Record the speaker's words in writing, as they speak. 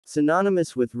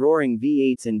Synonymous with roaring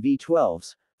V8s and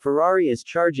V12s, Ferrari is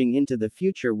charging into the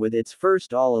future with its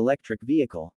first all-electric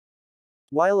vehicle.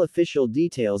 While official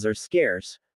details are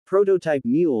scarce, prototype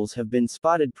mules have been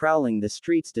spotted prowling the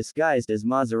streets disguised as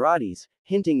Maseratis,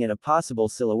 hinting at a possible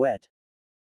silhouette.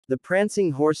 The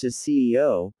Prancing Horses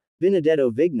CEO,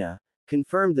 Benedetto Vigna,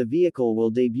 confirmed the vehicle will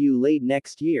debut late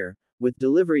next year, with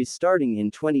deliveries starting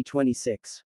in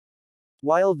 2026.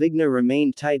 While Vigna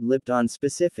remained tight-lipped on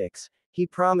specifics, he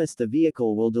promised the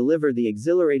vehicle will deliver the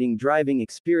exhilarating driving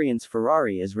experience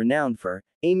Ferrari is renowned for,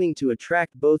 aiming to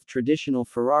attract both traditional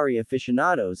Ferrari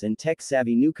aficionados and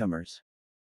tech-savvy newcomers.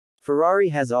 Ferrari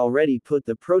has already put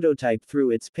the prototype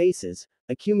through its paces,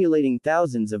 accumulating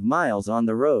thousands of miles on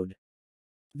the road.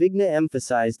 Vigna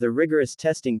emphasized the rigorous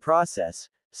testing process,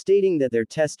 stating that their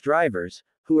test drivers,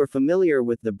 who are familiar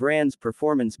with the brand's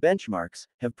performance benchmarks,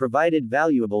 have provided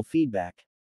valuable feedback.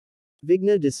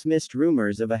 Vigna dismissed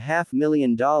rumors of a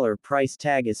 $500,000 price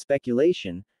tag as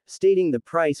speculation, stating the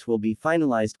price will be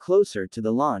finalized closer to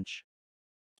the launch.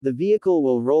 The vehicle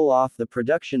will roll off the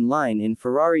production line in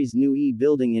Ferrari's new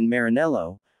E-building in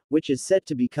Maranello, which is set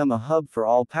to become a hub for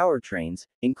all powertrains,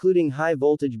 including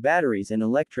high-voltage batteries and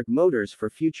electric motors for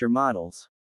future models.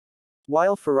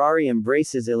 While Ferrari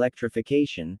embraces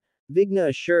electrification, Vigna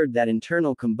assured that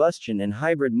internal combustion and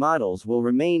hybrid models will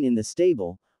remain in the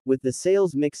stable, with the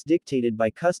sales mix dictated by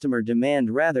customer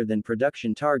demand rather than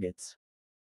production targets.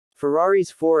 Ferrari's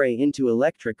foray into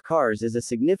electric cars is a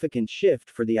significant shift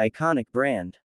for the iconic brand.